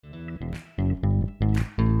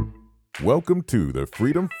Welcome to the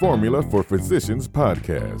Freedom Formula for Physicians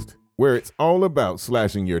podcast, where it's all about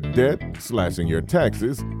slashing your debt, slashing your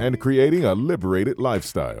taxes, and creating a liberated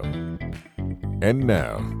lifestyle. And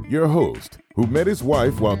now, your host, who met his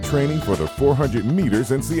wife while training for the 400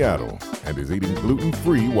 meters in Seattle and is eating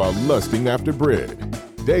gluten-free while lusting after bread,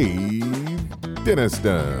 Dave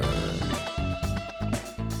Denniston.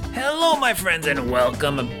 Hello, my friends, and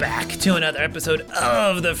welcome back to another episode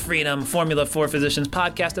of the Freedom Formula for Physicians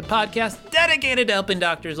podcast, a podcast dedicated to helping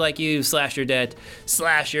doctors like you slash your debt,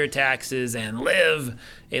 slash your taxes, and live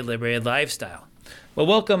a liberated lifestyle. Well,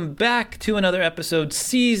 welcome back to another episode,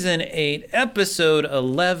 Season 8, Episode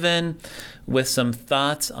 11, with some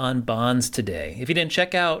thoughts on bonds today. If you didn't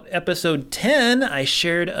check out Episode 10, I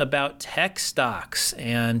shared about tech stocks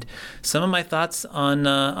and some of my thoughts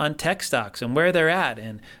on tech stocks and where they're at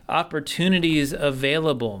and opportunities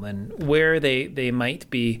available and where they might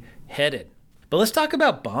be headed. But let's talk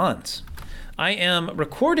about bonds. I am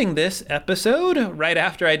recording this episode right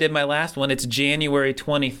after I did my last one. It's January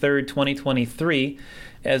 23rd, 2023,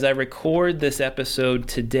 as I record this episode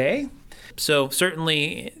today. So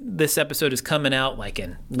certainly this episode is coming out like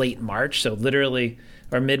in late March, or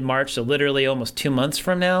mid-March, so literally almost 2 months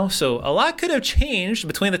from now. So a lot could have changed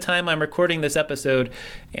between the time I'm recording this episode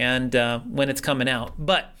and when it's coming out.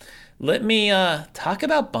 But let me talk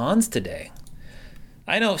about bonds today.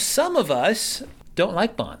 I know some of us don't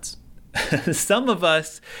like bonds. Some of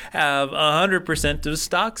us have 100% of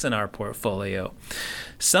stocks in our portfolio.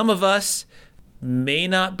 Some of us may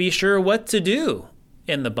not be sure what to do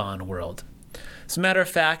in the bond world. As a matter of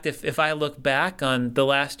fact, if I look back on the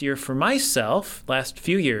last year for myself, last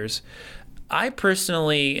few years, I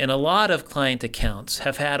personally, in a lot of client accounts,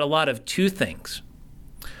 have had a lot of two things.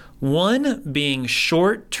 One being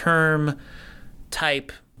short-term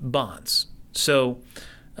type bonds. So,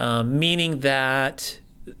 meaning that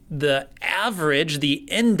the average, the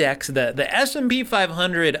index, the S&P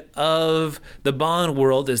 500 of the bond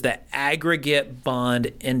world is the aggregate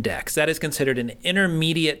bond index. That is considered an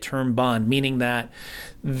intermediate term bond, meaning that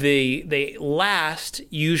they last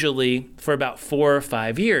usually for about 4 or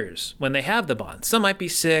 5 years when they have the bond. Some might be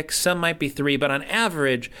 6, some might be 3, but on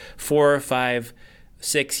average 4 or 5,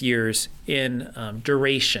 6 years in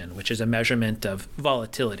duration, which is a measurement of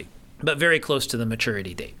volatility, but very close to the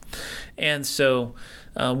maturity date. And so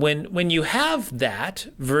when you have that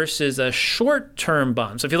versus a short-term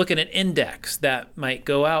bond, so if you look at an index that might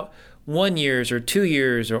go out 1 year or 2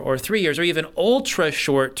 years or 3 years, or even ultra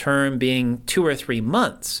short-term being 2 or 3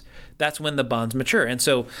 months, that's when the bonds mature. And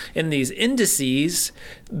so in these indices,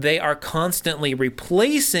 they are constantly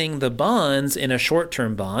replacing the bonds in a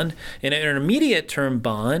short-term bond, in an intermediate-term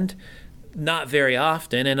bond, not very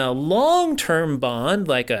often. In a long-term bond,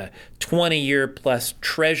 like a 20-year plus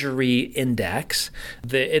treasury index,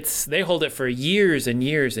 they hold it for years and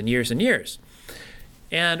years and years and years.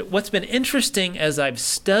 And what's been interesting as I've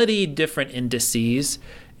studied different indices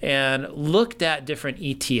and looked at different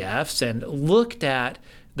ETFs and looked at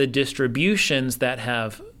the distributions that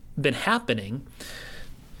have been happening,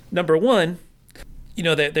 number one,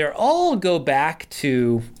 they all go back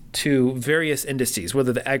to various indices,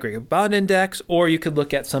 whether the aggregate bond index, or you could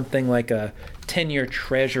look at something like a 10-year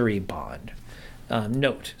treasury bond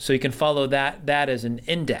note. So you can follow that as an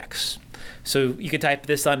index. So you could type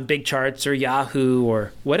this on Big Charts or Yahoo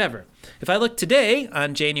or whatever. If I look today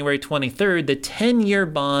on January 23rd, the 10-year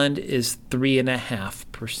bond is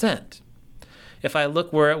 3.5%. If I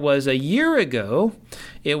look where it was a year ago,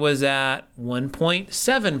 it was at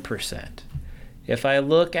 1.7%. If I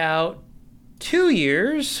look out 2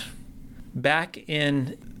 years, back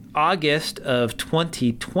in August of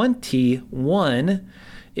 2021,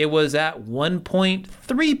 it was at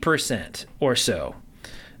 1.3% or so.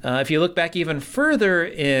 If you look back even further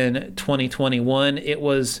in 2021, it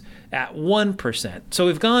was at 1%. So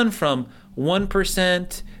we've gone from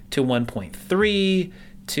 1% to 1.3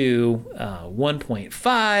 to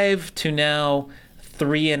 1.5 to now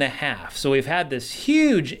 3.5. So we've had this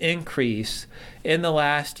huge increase in the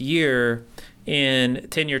last year in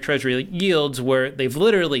 10-year treasury yields, where they've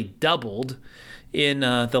literally doubled in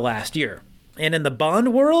the last year. And in the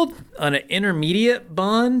bond world, on an intermediate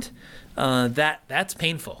bond, that's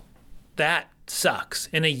painful. That sucks.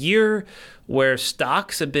 In a year where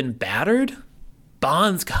stocks have been battered,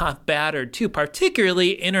 bonds got battered too,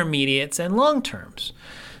 particularly intermediates and long terms.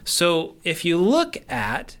 So if you look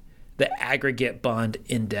at the aggregate bond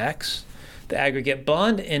index,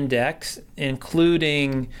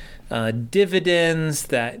 including dividends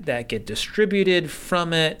that get distributed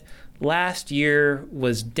from it, last year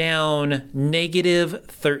was down negative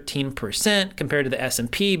 13% compared to the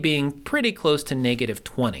S&P being pretty close to negative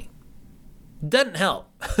 20. Doesn't help.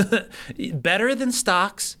 Better than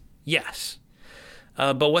stocks? Yes.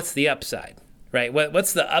 But what's the upside, right?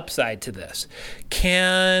 What's the upside to this?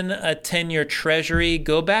 Can a 10-year treasury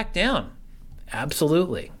go back down?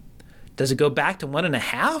 Absolutely. Does it go back to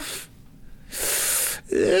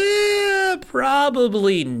 1.5?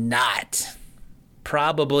 Probably not.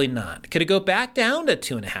 Probably not. Could it go back down to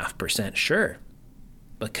 2.5%? Sure.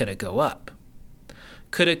 But could it go up?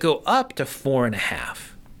 Could it go up to 4.5?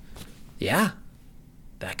 Yeah,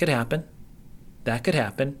 that could happen. That could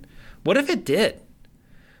happen. What if it did?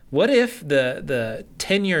 What if the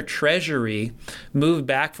 10-year treasury moved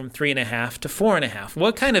back from 3.5 to 4.5?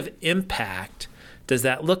 What kind of impact does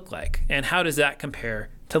that look like? And how does that compare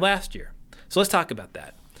to last year? So let's talk about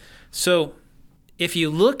that. So if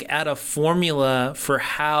you look at a formula for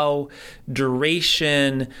how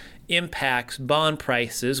duration impacts bond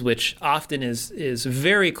prices, which often is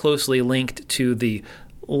very closely linked to the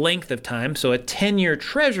length of time. So a 10-year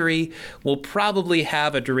treasury will probably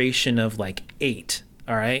have a duration of like 8,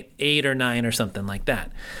 all right? 8 or 9 or something like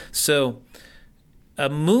that. So a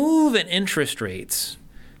move in interest rates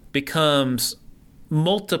becomes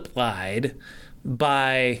multiplied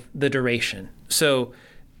by the duration. So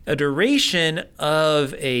a duration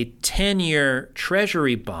of a 10-year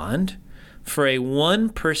treasury bond for a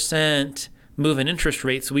 1% move in interest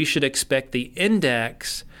rates, we should expect the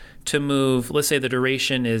index to move. Let's say the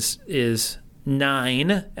duration is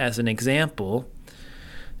 9 as an example.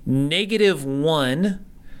 -1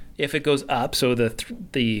 if it goes up, so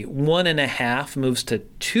the 1.5 moves to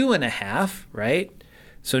 2.5, right?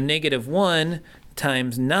 So -1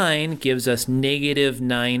 times 9 gives us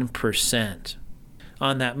 -9%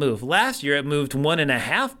 on that move. Last year it moved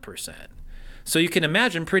 1.5%. So you can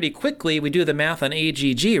imagine pretty quickly, we do the math on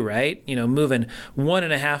AGG, right? Moving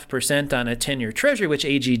 1.5% on a 10-year treasury, which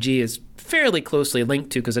AGG is fairly closely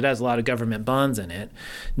linked to because it has a lot of government bonds in it.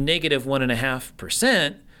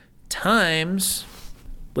 -1.5% times,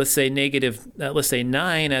 let's say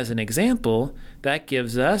 9 as an example, that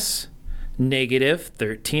gives us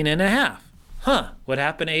 -13.5. What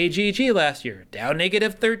happened to AGG last year? Down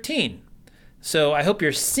 -13. So I hope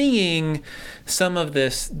you're seeing some of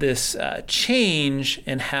this change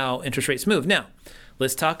in how interest rates move. Now,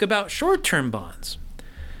 let's talk about short-term bonds.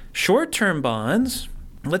 Short-term bonds,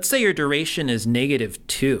 let's say your duration is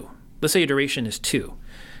 -2. Let's say your duration is 2,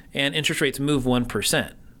 and interest rates move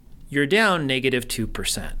 1%. You're down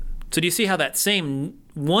 -2%. So do you see how that same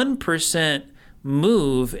 1%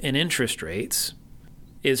 move in interest rates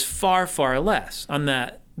is far, far less on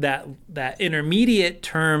that intermediate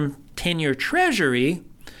term 10-year treasury?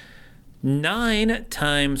 9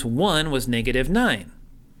 times 1 was -9.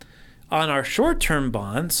 On our short-term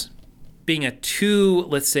bonds, being a 2,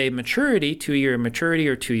 let's say maturity, 2-year maturity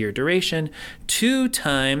or 2-year duration, 2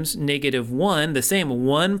 times -1, the same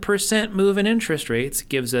 1% move in interest rates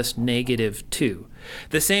gives us -2.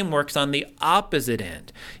 The same works on the opposite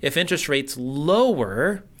end. If interest rates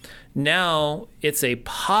lower, now it's a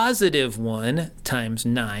 +1 times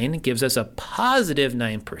 9 gives us a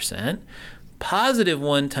 +9%.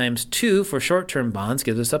 +1 times 2 for short-term bonds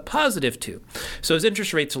gives us a +2. So as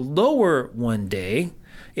interest rates lower one day,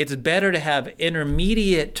 it's better to have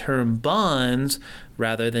intermediate-term bonds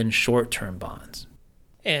rather than short-term bonds.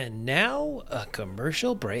 And now a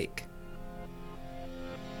commercial break.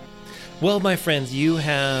 Well, my friends, you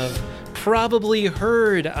have probably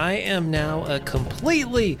heard I am now a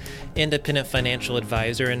completely independent financial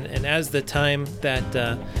advisor, and as the time that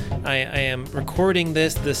I am recording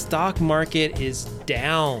this, the stock market is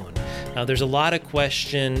down. There's a lot of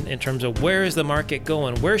question in terms of where is the market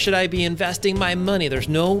going? Where should I be investing my money? There's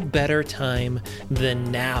no better time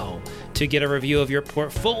than now to get a review of your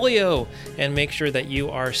portfolio and make sure that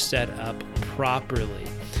you are set up properly.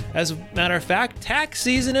 As a matter of fact, tax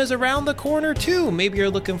season is around the corner too. Maybe you're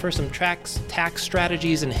looking for some tax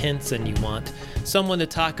strategies and hints and you want someone to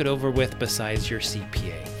talk it over with besides your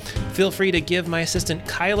CPA. Feel free to give my assistant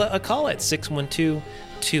Kyla a call at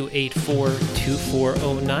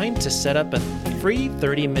 612-284-2409 to set up a free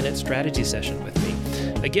 30-minute strategy session with me.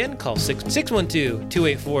 Again, call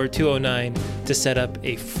 612-284-209 to set up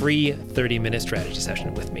a free 30-minute strategy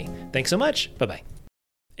session with me. Thanks so much. Bye-bye.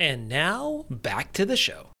 And now back to the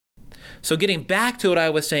show. So getting back to what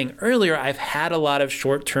I was saying earlier, I've had a lot of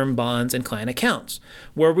short-term bonds and client accounts.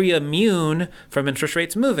 Were we immune from interest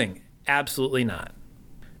rates moving? Absolutely not.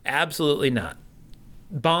 Absolutely not.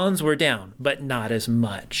 Bonds were down, but not as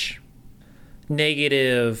much.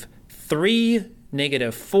 -3,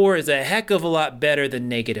 -4 is a heck of a lot better than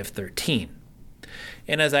 -13.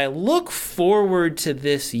 And as I look forward to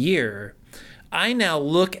this year, I now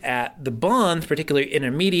look at the bonds, particularly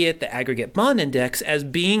intermediate, the aggregate bond index, as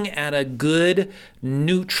being at a good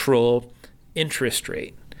neutral interest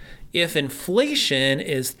rate. If inflation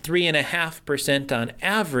is 3.5% on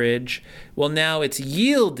average, well, now it's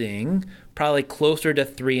yielding probably closer to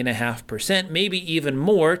 3.5%, maybe even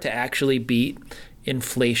more to actually beat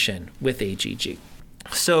inflation with AGG.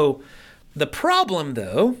 So the problem,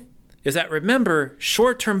 though, is that, remember,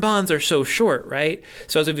 short-term bonds are so short, right?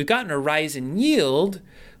 So as we've gotten a rise in yield,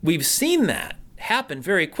 we've seen that happen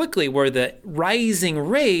very quickly, where the rising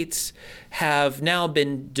rates have now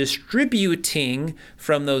been distributing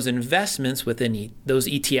from those investments within those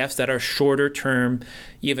ETFs that are shorter term,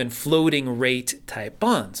 even floating rate type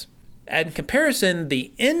bonds. And in comparison,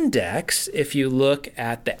 the index, if you look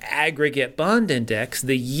at the aggregate bond index,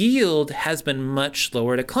 the yield has been much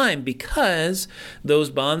slower to climb because those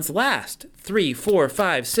bonds last 3, 4,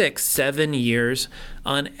 5, 6, 7 years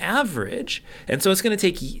on average. And so it's going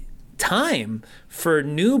to take time for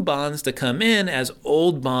new bonds to come in as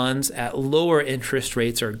old bonds at lower interest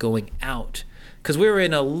rates are going out. Because we were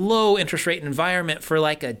in a low interest rate environment for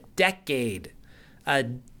like a decade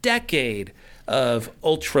of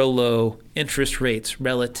ultra low interest rates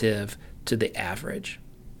relative to the average.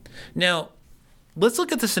 Now, let's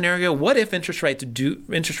look at the scenario. What if interest rates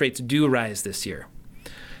do rise this year?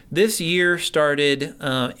 This year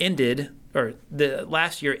the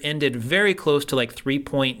last year ended very close to like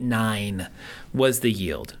 3.9 was the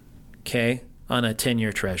yield, okay, on a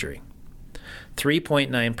 10-year treasury.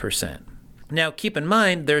 3.9%. Now, keep in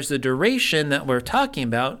mind, there's the duration that we're talking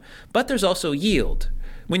about, but there's also yield.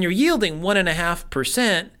 When you're yielding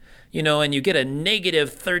 1.5%, and you get a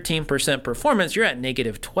negative 13% performance, you're at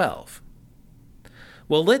negative 12.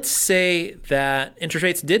 Well, let's say that interest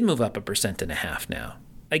rates did move up 1.5% now.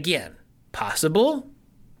 Again, possible,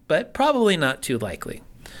 but probably not too likely.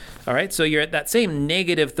 All right, so you're at that same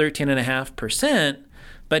negative 13.5%,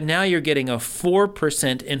 but now you're getting a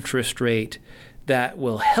 4% interest rate that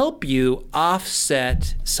will help you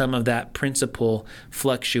offset some of that principal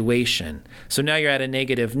fluctuation. So now you're at a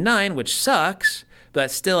negative 9, which sucks, but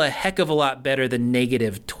that's still a heck of a lot better than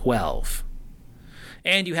negative 12.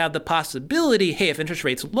 And you have the possibility, hey, if interest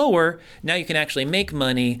rates lower, now you can actually make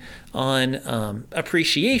money on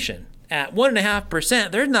appreciation. At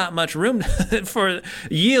 1.5%, there's not much room for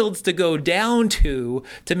yields to go down to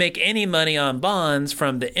make any money on bonds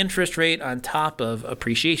from the interest rate on top of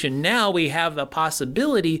appreciation. Now we have the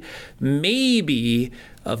possibility maybe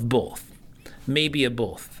of both.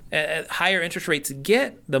 Higher interest rates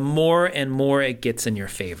get, the more and more it gets in your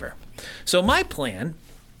favor. So my plan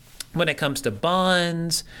when it comes to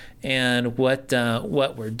bonds and what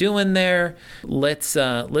we're doing there,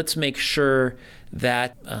 let's make sure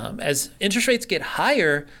that as interest rates get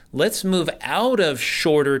higher, let's move out of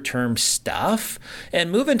shorter term stuff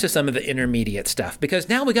and move into some of the intermediate stuff, because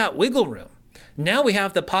now we got wiggle room. Now we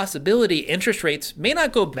have the possibility interest rates may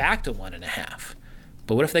not go back to 1.5,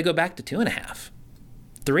 but what if they go back to 2.5,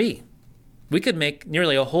 3? We could make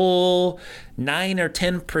nearly a whole 9 or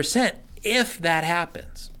 10% if that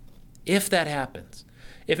happens.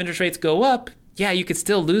 If interest rates go up, yeah, you could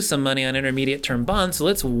still lose some money on intermediate term bonds. So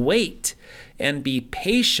let's wait and be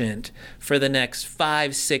patient for the next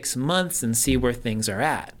 5-6 months and see where things are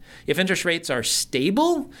at. If interest rates are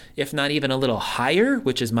stable, if not even a little higher,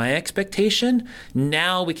 which is my expectation,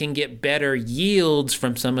 now we can get better yields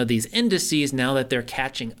from some of these indices now that they're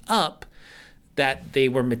catching up, that they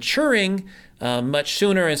were maturing much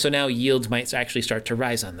sooner. And so now yields might actually start to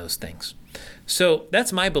rise on those things. So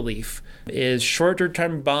that's my belief, is shorter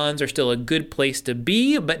term bonds are still a good place to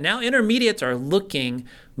be, but now intermediates are looking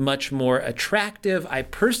much more attractive. I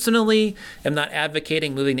personally am not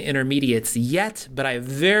advocating moving to intermediates yet, but I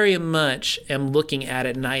very much am looking at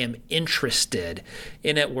it and I am interested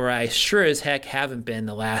in it, where I sure as heck haven't been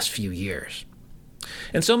the last few years.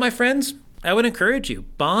 And so, my friends, I would encourage you,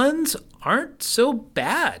 bonds aren't so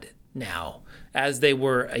bad now as they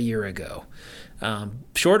were a year ago.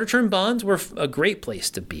 Shorter term bonds were a great place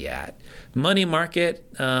to be at. Money market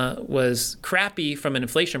was crappy from an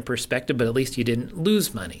inflation perspective, but at least you didn't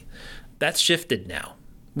lose money. That's shifted now.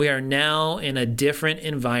 We are now in a different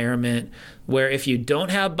environment where if you don't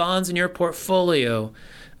have bonds in your portfolio,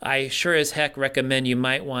 I sure as heck recommend you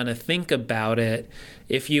might want to think about it.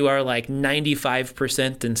 If you are like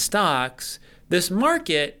 95% in stocks, this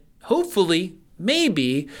market hopefully,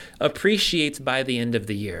 maybe, appreciates by the end of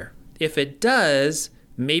the year. If it does,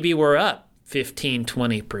 maybe we're up 15,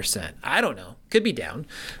 20%. I don't know. Could be down.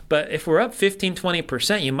 But if we're up 15,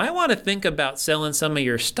 20%, you might want to think about selling some of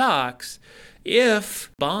your stocks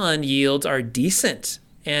if bond yields are decent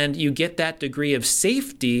and you get that degree of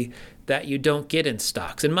safety that you don't get in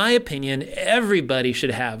stocks. In my opinion, everybody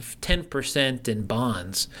should have 10% in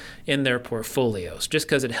bonds in their portfolios, just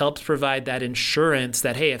because it helps provide that insurance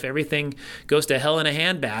that, hey, if everything goes to hell in a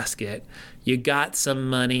handbasket, you got some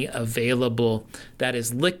money available that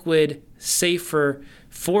is liquid, safer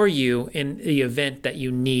for you in the event that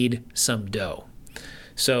you need some dough.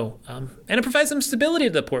 So, and it provides some stability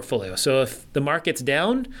to the portfolio. So if the market's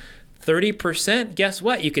down 30%, guess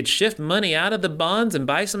what? You could shift money out of the bonds and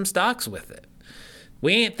buy some stocks with it.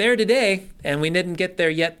 We ain't there today, and we didn't get there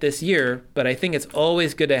yet this year, but I think it's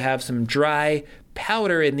always good to have some dry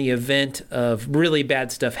powder in the event of really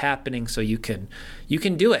bad stuff happening, so you can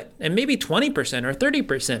do it. And maybe 20% or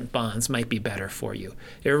 30% bonds might be better for you.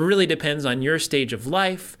 It really depends on your stage of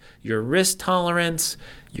life, your risk tolerance,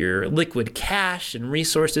 your liquid cash and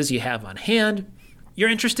resources you have on hand. You're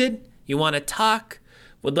interested? You want to talk?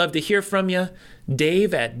 Would love to hear from you.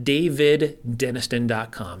 Dave at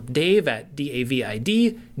daviddenniston.com. Dave at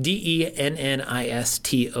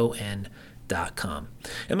DavidDenniston.com.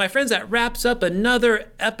 And my friends, that wraps up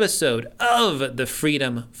another episode of the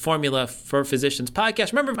Freedom Formula for Physicians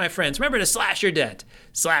podcast. Remember, my friends, remember to slash your debt,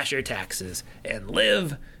 slash your taxes, and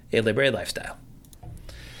live a liberated lifestyle.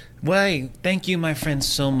 Well, thank you, my friends,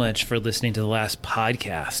 so much for listening to the last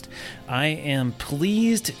podcast. I am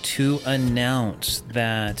pleased to announce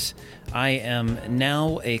that I am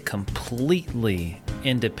now a completely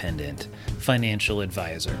independent financial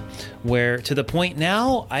advisor, where to the point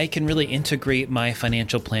now I can really integrate my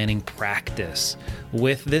financial planning practice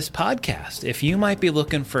with this podcast. If you might be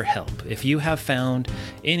looking for help, if you have found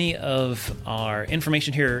any of our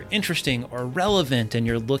information here interesting or relevant and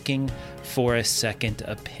you're looking for a second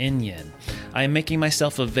opinion, I'm making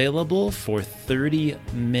myself available for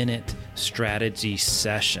 30-minute strategy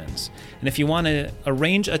sessions. And if you want to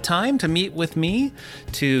arrange a time to meet with me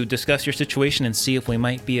to discuss your situation and see if we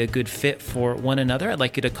might be a good fit for one another, I'd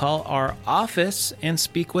like you to call our office and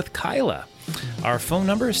speak with Kyla. Our phone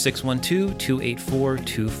number is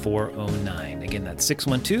 612-284-2409. Again, that's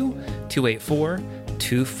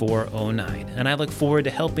 612-284-2409. And I look forward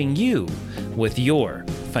to helping you with your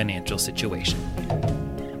financial situation.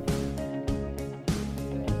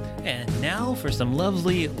 And now for some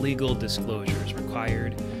lovely legal disclosures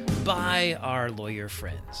required by our lawyer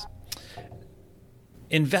friends.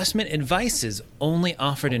 Investment advice is only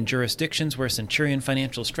offered in jurisdictions where Centurion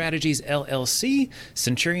Financial Strategies, LLC,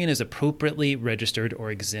 Centurion is appropriately registered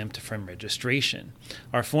or exempt from registration.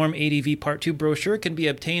 Our Form ADV Part 2 brochure can be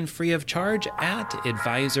obtained free of charge at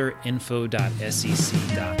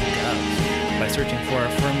advisorinfo.sec.gov by searching for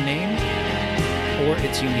our firm name or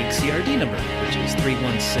its unique CRD number, which is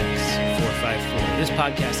 316454. This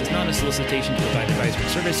podcast is not a solicitation to provide advisory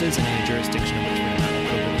services in any jurisdiction in which we are not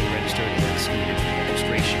appropriately registered or excluded from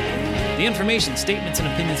registration. The information, statements, and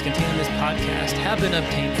opinions contained in this podcast have been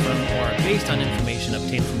obtained from or are based on information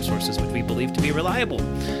obtained from sources which we believe to be reliable,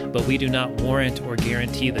 but we do not warrant or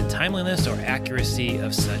guarantee the timeliness or accuracy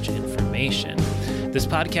of such information. This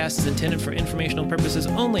podcast is intended for informational purposes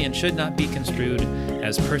only and should not be construed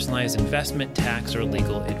as personalized investment, tax, or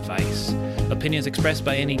legal advice. Opinions expressed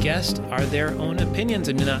by any guest are their own opinions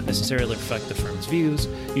and do not necessarily reflect the firm's views.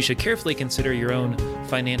 You should carefully consider your own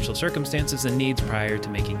financial circumstances and needs prior to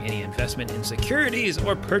making any investment in securities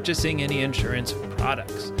or purchasing any insurance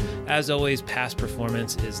products. As always, past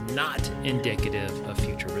performance is not indicative of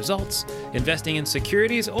future results. Investing in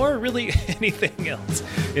securities, or really anything else,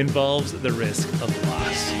 involves the risk of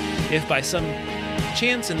loss. If by some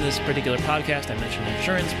chance in this particular podcast I mentioned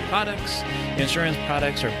insurance products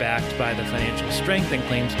are backed by the financial strength and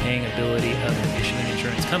claims paying ability of an issuing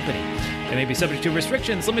insurance company. They may be subject to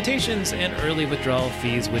restrictions, limitations, and early withdrawal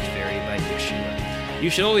fees which vary by issuer. You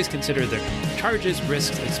should always consider the charges,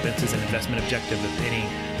 risks, expenses, and investment objective of any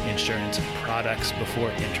insurance products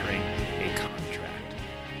before entering a contract.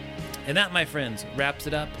 And that, my friends, wraps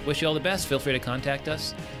it up. Wish you all the best. Feel free to contact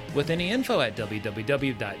us with any info at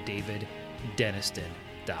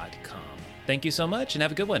www.daviddenniston.com. Thank you so much and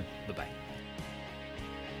have a good one. Bye-bye.